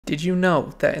Did you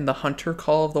know that in the Hunter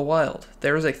Call of the Wild,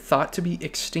 there is a thought to be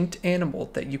extinct animal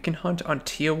that you can hunt on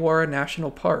Te Awaroa National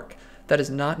Park that is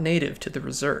not native to the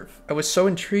reserve? I was so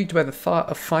intrigued by the thought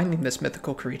of finding this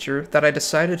mythical creature that I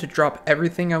decided to drop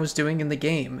everything I was doing in the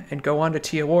game and go on to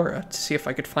Te Awaroa to see if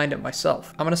I could find it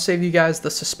myself. I'm going to save you guys the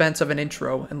suspense of an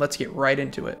intro and let's get right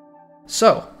into it.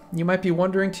 So, you might be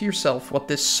wondering to yourself what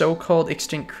this so-called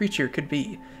extinct creature could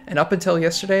be, and up until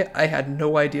yesterday, I had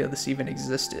no idea this even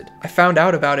existed. I found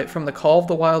out about it from the Call of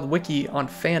the Wild wiki on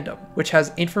Fandom, which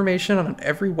has information on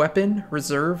every weapon,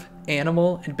 reserve,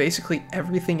 animal, and basically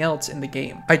everything else in the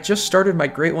game. I just started my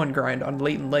Great One grind on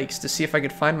Layton Lakes to see if I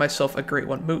could find myself a Great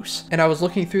One moose, and I was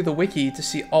looking through the wiki to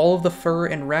see all of the fur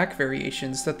and rack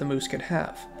variations that the moose could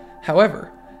have.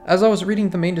 However, as I was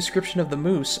reading the main description of the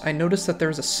moose, I noticed that there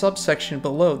was a subsection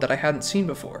below that I hadn't seen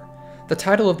before. The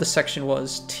title of the section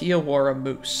was Te Awaroa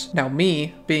Moose. Now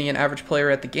me, being an average player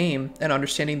at the game, and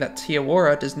understanding that Te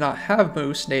Awaroa does not have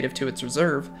moose native to its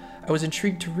reserve, I was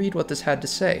intrigued to read what this had to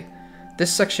say.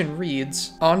 This section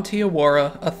reads, "On Te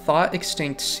Awaroa, a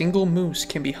thought-extinct single moose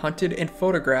can be hunted and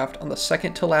photographed on the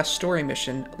second-to-last story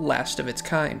mission, Last of its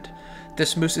Kind.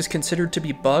 This moose is considered to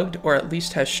be bugged or at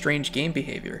least has strange game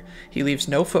behavior. He leaves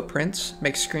no footprints,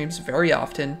 makes screams very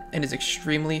often, and is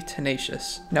extremely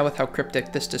tenacious." Now with how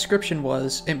cryptic this description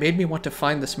was, it made me want to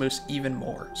find this moose even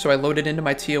more. So I loaded into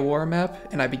my Te Awaroa map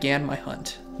and I began my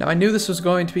hunt. Now I knew this was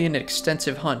going to be an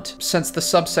extensive hunt, since the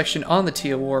subsection on the Te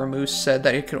Awaroa moose said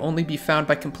that it could only be found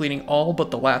by completing all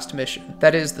but the last mission.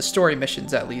 That is, the story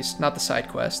missions at least, not the side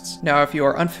quests. Now if you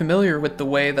are unfamiliar with the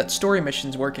way that story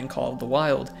missions work in Call of the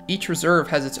Wild, each reserve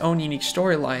has its own unique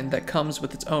storyline that comes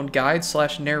with its own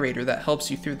guide/narrator that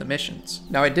helps you through the missions.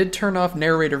 Now I did turn off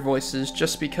narrator voices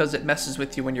just because it messes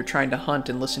with you when you're trying to hunt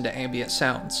and listen to ambient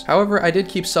sounds. However, I did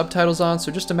keep subtitles on,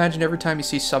 so just imagine every time you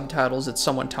see subtitles it's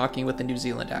someone talking with a New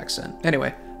Zealand accent.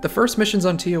 Anyway, the first missions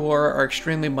on Te Awaroa are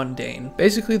extremely mundane.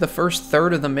 Basically, the first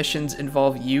third of the missions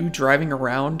involve you driving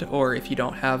around, or if you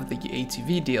don't have the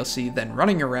ATV DLC, then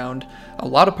running around a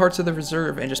lot of parts of the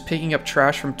reserve and just picking up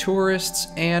trash from tourists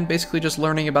and basically just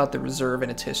learning about the reserve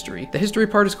and its history. The history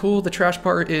part is cool, the trash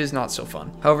part is not so fun.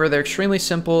 However, they're extremely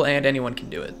simple and anyone can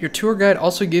do it. Your tour guide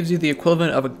also gives you the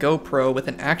equivalent of a GoPro with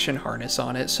an action harness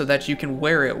on it so that you can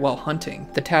wear it while hunting.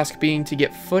 The task being to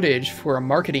get footage for a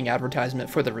marketing advertisement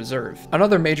for the reserve.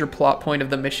 Another major plot point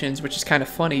of the missions, which is kind of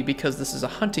funny because this is a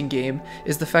hunting game,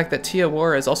 is the fact that Te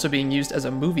Awaroa is also being used as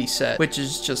a movie set, which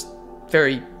is just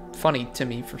very funny to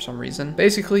me for some reason.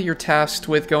 Basically, you're tasked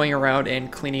with going around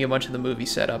and cleaning a bunch of the movie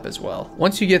setup as well.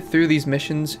 Once you get through these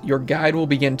missions, your guide will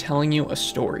begin telling you a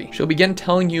story. She'll begin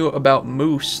telling you about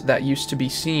moose that used to be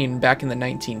seen back in the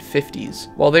 1950s.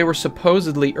 While they were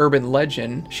supposedly urban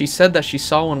legend, she said that she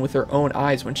saw one with her own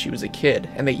eyes when she was a kid,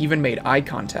 and they even made eye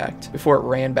contact before it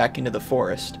ran back into the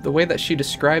forest. The way that she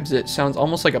describes it sounds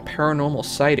almost like a paranormal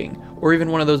sighting, or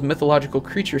even one of those mythological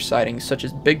creature sightings such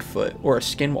as Bigfoot or a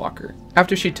skinwalker.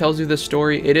 After she tells you this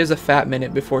story, it is a fat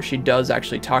minute before she does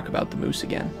actually talk about the moose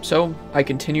again. So, I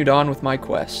continued on with my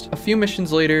quest. A few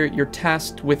missions later, you're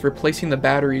tasked with replacing the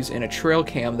batteries in a trail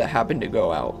cam that happened to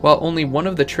go out. While only one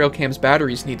of the trail cam's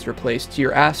batteries needs replaced,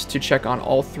 you're asked to check on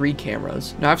all 3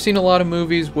 cameras. Now, I've seen a lot of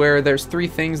movies where there's 3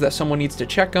 things that someone needs to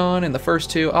check on, and the first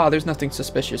 2, there's nothing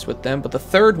suspicious with them, but the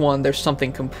third one, there's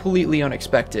something completely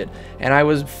unexpected, and I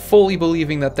was fully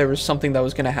believing that there was something that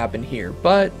was going to happen here,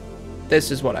 but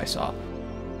this is what I saw.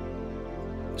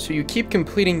 So you keep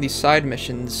completing these side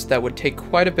missions that would take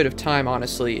quite a bit of time,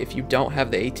 honestly, if you don't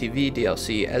have the ATV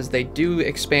DLC, as they do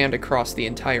expand across the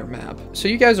entire map. So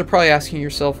you guys are probably asking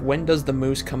yourself, when does the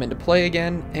moose come into play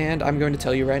again? And I'm going to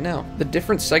tell you right now. The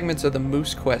different segments of the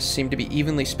moose quest seem to be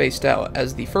evenly spaced out,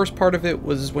 as the first part of it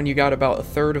was when you got about a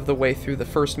third of the way through the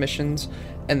first missions,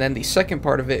 and then the second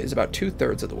part of it is about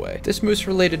 2/3 of the way. This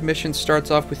moose-related mission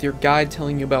starts off with your guide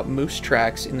telling you about moose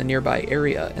tracks in the nearby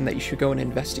area and that you should go and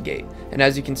investigate. And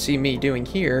as you can see me doing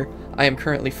here, I am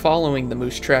currently following the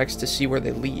moose tracks to see where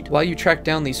they lead. While you track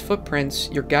down these footprints,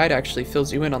 your guide actually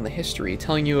fills you in on the history,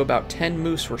 telling you about 10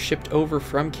 moose were shipped over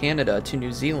from Canada to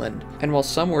New Zealand. And while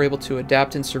some were able to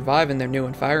adapt and survive in their new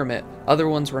environment, other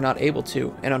ones were not able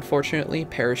to, and unfortunately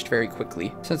perished very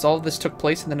quickly. Since all of this took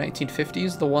place in the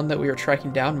 1950s, the one that we are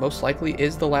tracking down most likely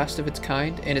is the last of its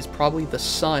kind, and is probably the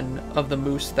son of the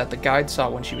moose that the guide saw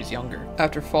when she was younger.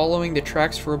 After following the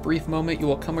tracks for a brief moment, you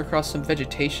will come across some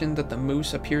vegetation that the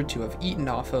moose appeared to have eaten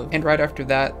off of, and right after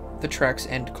that, the tracks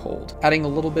end cold, adding a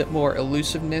little bit more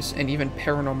elusiveness and even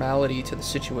paranormality to the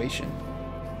situation.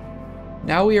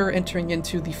 Now we are entering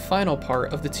into the final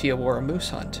part of the Te Awaroa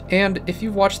moose hunt. And if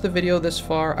you've watched the video this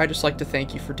far, I'd just like to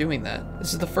thank you for doing that.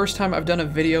 This is the first time I've done a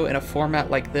video in a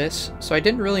format like this, so I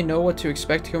didn't really know what to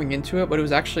expect going into it, but it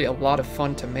was actually a lot of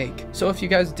fun to make. So if you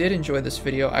guys did enjoy this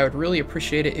video, I would really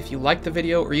appreciate it if you liked the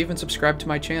video or even subscribe to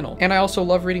my channel. And I also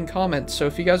love reading comments, so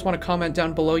if you guys want to comment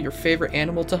down below your favorite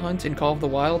animal to hunt in Call of the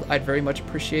Wild, I'd very much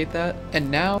appreciate that.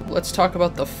 And now, let's talk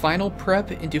about the final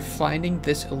prep into finding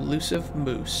this elusive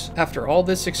moose. After all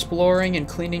this exploring and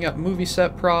cleaning up movie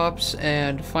set props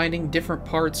and finding different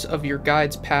parts of your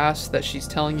guide's past that she's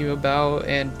telling you about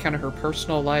and kind of her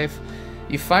personal life,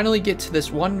 you finally get to this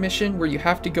one mission where you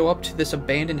have to go up to this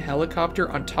abandoned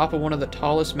helicopter on top of one of the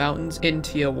tallest mountains in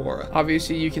Te Awaroa.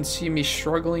 Obviously, you can see me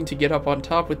struggling to get up on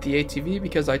top with the ATV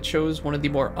because I chose one of the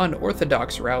more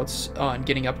unorthodox routes on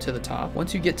getting up to the top.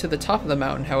 Once you get to the top of the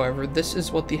mountain, however, this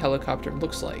is what the helicopter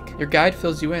looks like. Your guide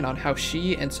fills you in on how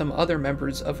she and some other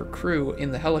members of her crew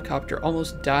in the helicopter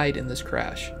almost died in this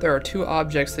crash. There are two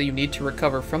objects that you need to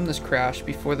recover from this crash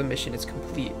before the mission is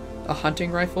complete: a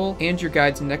hunting rifle, and your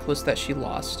guide's necklace that she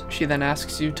lost. She then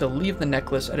asks you to leave the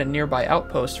necklace at a nearby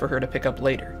outpost for her to pick up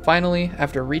later. Finally,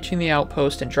 after reaching the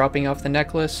outpost and dropping off the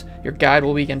necklace, your guide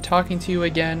will begin talking to you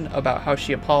again about how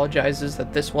she apologizes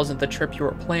that this wasn't the trip you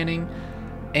were planning,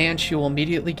 and she will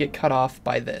immediately get cut off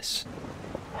by this.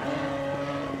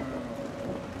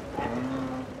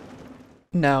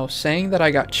 Now, saying that I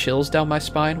got chills down my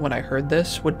spine when I heard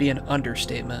this would be an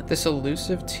understatement. This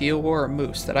elusive Te Awaroa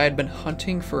moose that I had been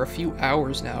hunting for a few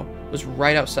hours now was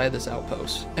right outside this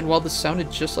outpost. And while this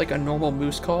sounded just like a normal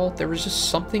moose call, there was just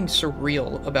something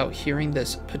surreal about hearing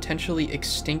this potentially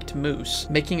extinct moose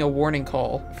making a warning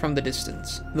call from the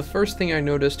distance. The first thing I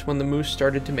noticed when the moose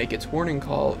started to make its warning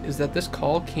call is that this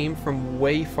call came from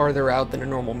way farther out than a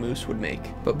normal moose would make.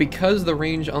 But because the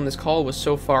range on this call was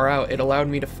so far out, it allowed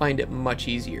me to find it much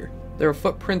easier. There were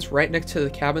footprints right next to the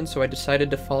cabin, so I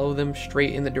decided to follow them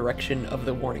straight in the direction of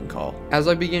the warning call. As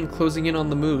I began closing in on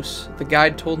the moose, the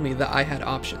guide told me that I had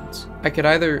options. I could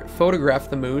either photograph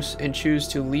the moose and choose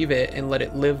to leave it and let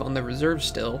it live on the reserve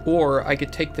still, or I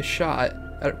could take the shot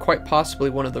at quite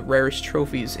possibly one of the rarest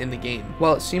trophies in the game.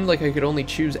 While it seemed like I could only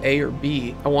choose A or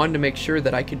B, I wanted to make sure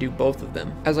that I could do both of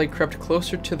them. As I crept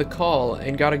closer to the call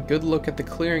and got a good look at the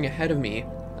clearing ahead of me,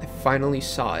 I finally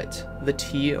saw it. The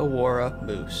Te Awaroa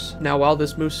moose. Now, while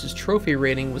this moose's trophy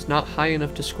rating was not high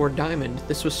enough to score diamond,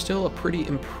 this was still a pretty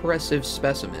impressive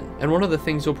specimen. And one of the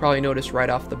things you'll probably notice right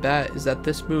off the bat is that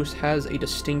this moose has a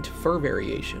distinct fur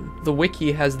variation. The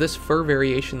wiki has this fur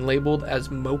variation labeled as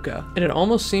mocha, and it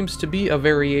almost seems to be a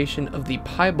variation of the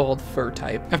piebald fur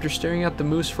type. After staring at the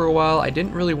moose for a while, I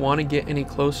didn't really want to get any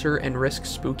closer and risk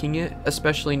spooking it,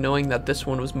 especially knowing that this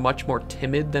one was much more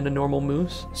timid than a normal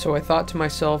moose. So I thought to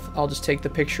myself, I'll just take the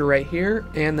picture right here,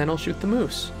 and then I'll shoot the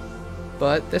moose.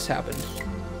 But this happened.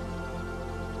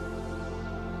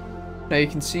 Now you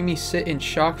can see me sit in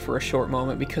shock for a short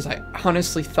moment because I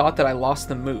honestly thought that I lost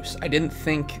the moose. I didn't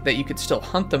think that you could still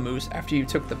hunt the moose after you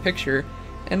took the picture,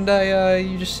 and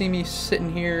you just see me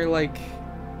sitting here like,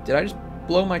 did I just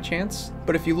blow my chance?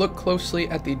 But if you look closely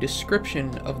at the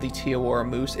description of the Te Awaroa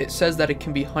moose, it says that it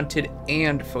can be hunted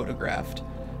and photographed.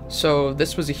 So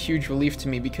this was a huge relief to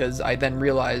me because I then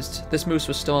realized this moose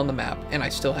was still on the map and I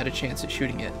still had a chance at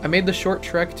shooting it. I made the short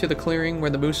trek to the clearing where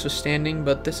the moose was standing,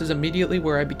 but this is immediately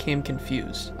where I became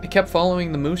confused. I kept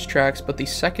following the moose tracks, but the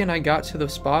second I got to the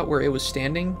spot where it was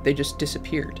standing, they just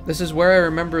disappeared. This is where I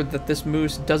remembered that this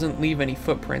moose doesn't leave any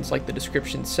footprints like the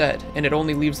description said, and it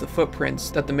only leaves the footprints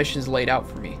that the mission's laid out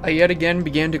for me. I yet again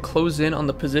began to close in on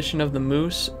the position of the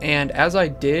moose, and as I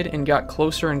did and got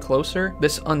closer and closer,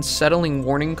 this unsettling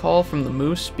warning call from the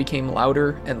moose became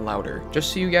louder and louder.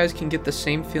 Just so you guys can get the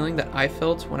same feeling that I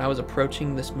felt when I was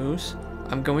approaching this moose,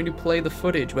 I'm going to play the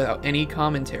footage without any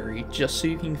commentary just so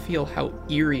you can feel how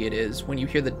eerie it is when you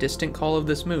hear the distant call of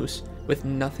this moose with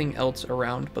nothing else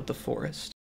around but the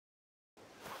forest.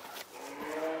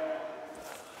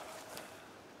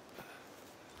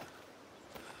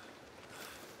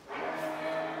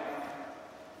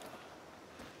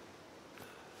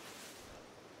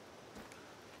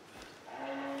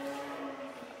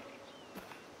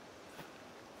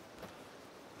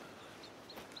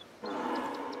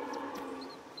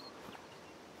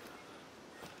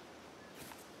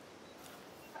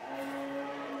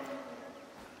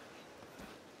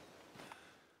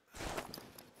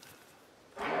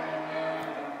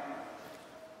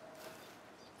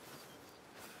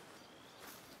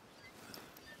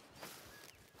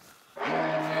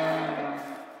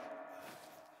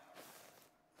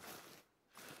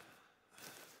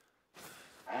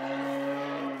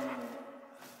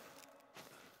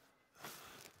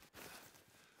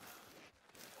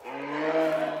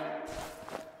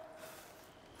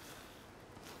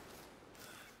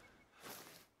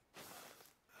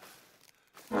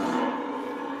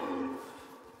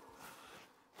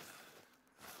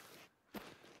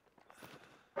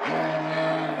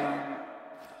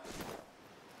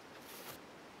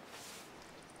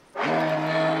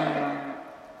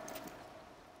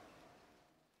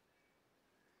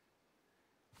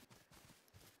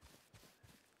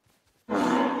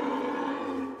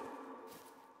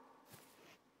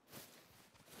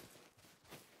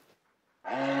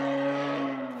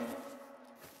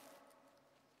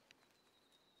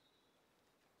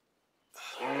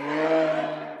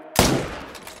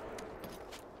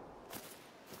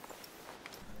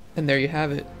 And there you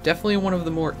have it. Definitely one of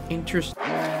the more interesting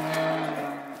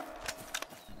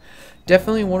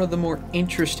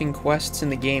quests in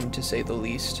the game, to say the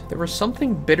least. There was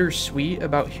something bittersweet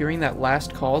about hearing that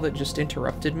last call that just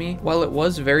interrupted me. While it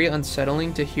was very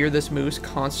unsettling to hear this moose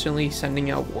constantly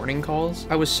sending out warning calls,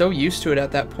 I was so used to it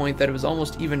at that point that it was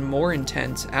almost even more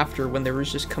intense after, when there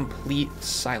was just complete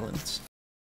silence.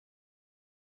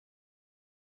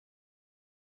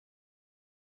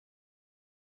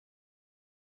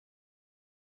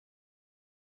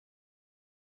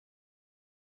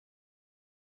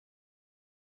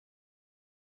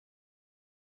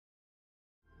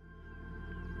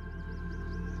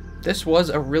 This was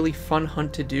a really fun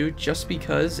hunt to do just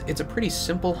because it's a pretty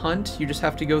simple hunt. You just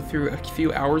have to go through a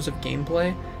few hours of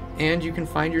gameplay and you can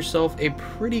find yourself a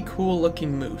pretty cool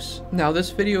looking moose. Now this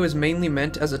video is mainly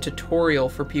meant as a tutorial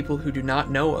for people who do not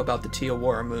know about the Te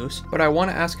Awaroa moose, but I want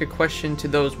to ask a question to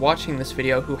those watching this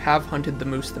video who have hunted the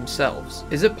moose themselves.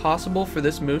 Is it possible for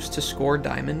this moose to score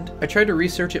diamond? I tried to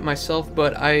research it myself,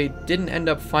 but I didn't end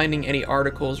up finding any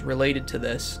articles related to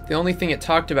this. The only thing it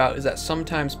talked about is that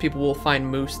sometimes people will find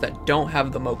moose that don't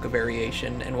have the mocha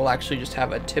variation and will actually just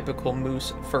have a typical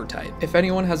moose fur type. If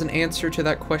anyone has an answer to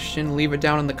that question, leave it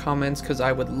down in the comments because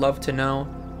I would love to know.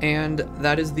 And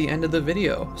that is the end of the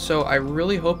video. So I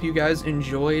really hope you guys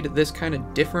enjoyed this kind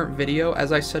of different video.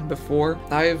 As I said before,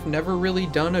 I've never really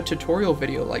done a tutorial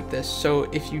video like this, so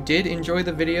if you did enjoy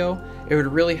the video, it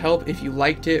would really help if you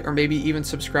liked it or maybe even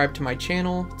subscribe to my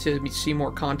channel to see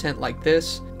more content like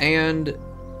this. And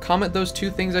comment those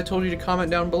 2 things I told you to comment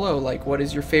down below, like what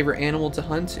is your favorite animal to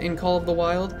hunt in Call of the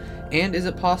Wild, and is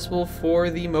it possible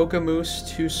for the mocha moose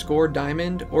to score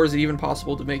diamond, or is it even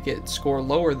possible to make it score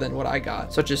lower than what I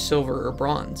got, such as silver or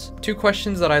bronze? 2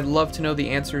 questions that I'd love to know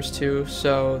the answers to,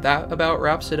 so that about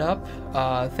wraps it up.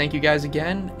 Thank you guys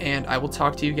again, and I will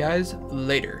talk to you guys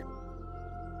later.